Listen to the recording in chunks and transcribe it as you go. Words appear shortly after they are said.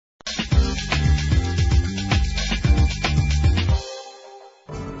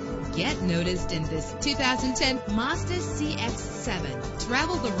noticed in this 2010 Mazda CX-7.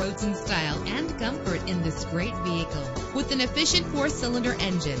 Travel the roads in style and comfort in this great vehicle. With an efficient 4-cylinder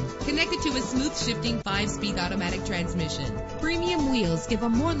engine connected to a smooth shifting 5-speed automatic transmission. Premium wheels give a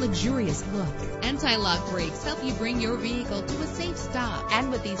more luxurious look. Anti-lock brakes help you bring your vehicle to a safe stop.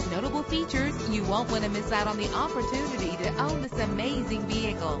 And with these notable features, you won't want to miss out on the opportunity to own this amazing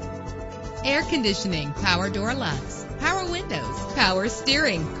vehicle. Air conditioning, power door locks, power windows, power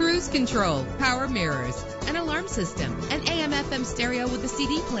steering, cruise control, power mirrors, an alarm system, an AM/FM stereo with a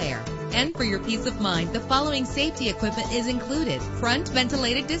CD player. And for your peace of mind, the following safety equipment is included: front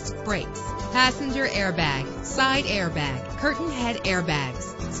ventilated disc brakes, passenger airbag, side airbag, curtain head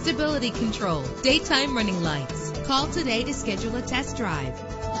airbags, stability control, daytime running lights. Call today to schedule a test drive.